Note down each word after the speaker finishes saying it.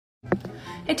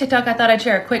Hey TikTok, I thought I'd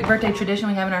share a quick birthday tradition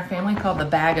we have in our family called the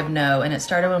Bag of No, and it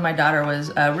started when my daughter was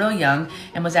real young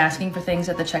and was asking for things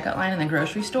at the checkout line in the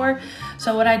grocery store.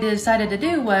 So what I decided to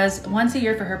do was once a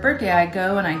year for her birthday, I'd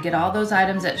go and I'd get all those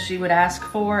items that she would ask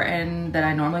for and that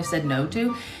I normally said no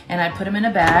to, and I'd put them in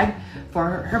a bag for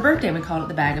her birthday, and we called it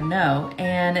the Bag of No.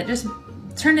 And it just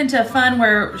turned into fun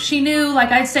where she knew, like,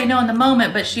 I'd say no in the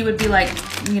moment, but she would be like,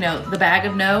 you know, the Bag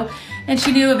of No. And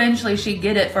she knew eventually she'd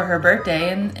get it for her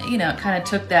birthday. And, you know, it kind of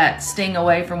took that sting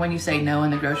away from when you say no in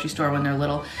the grocery store when they're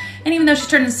little. And even though she's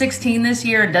turning 16 this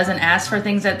year and doesn't ask for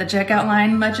things at the checkout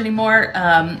line much anymore,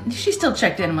 she still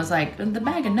checked in and was like, the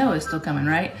Bag of No is still coming,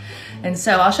 right? And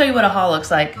so I'll show you what a haul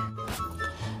looks like.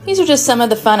 These are just some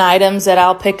of the fun items that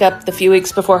I'll pick up the few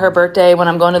weeks before her birthday when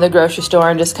I'm going to the grocery store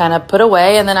and just kind of put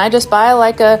away. And then I just buy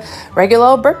like a regular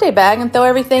old birthday bag and throw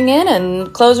everything in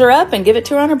and close her up and give it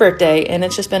to her on her birthday. And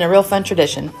it's just been a real fun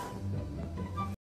tradition.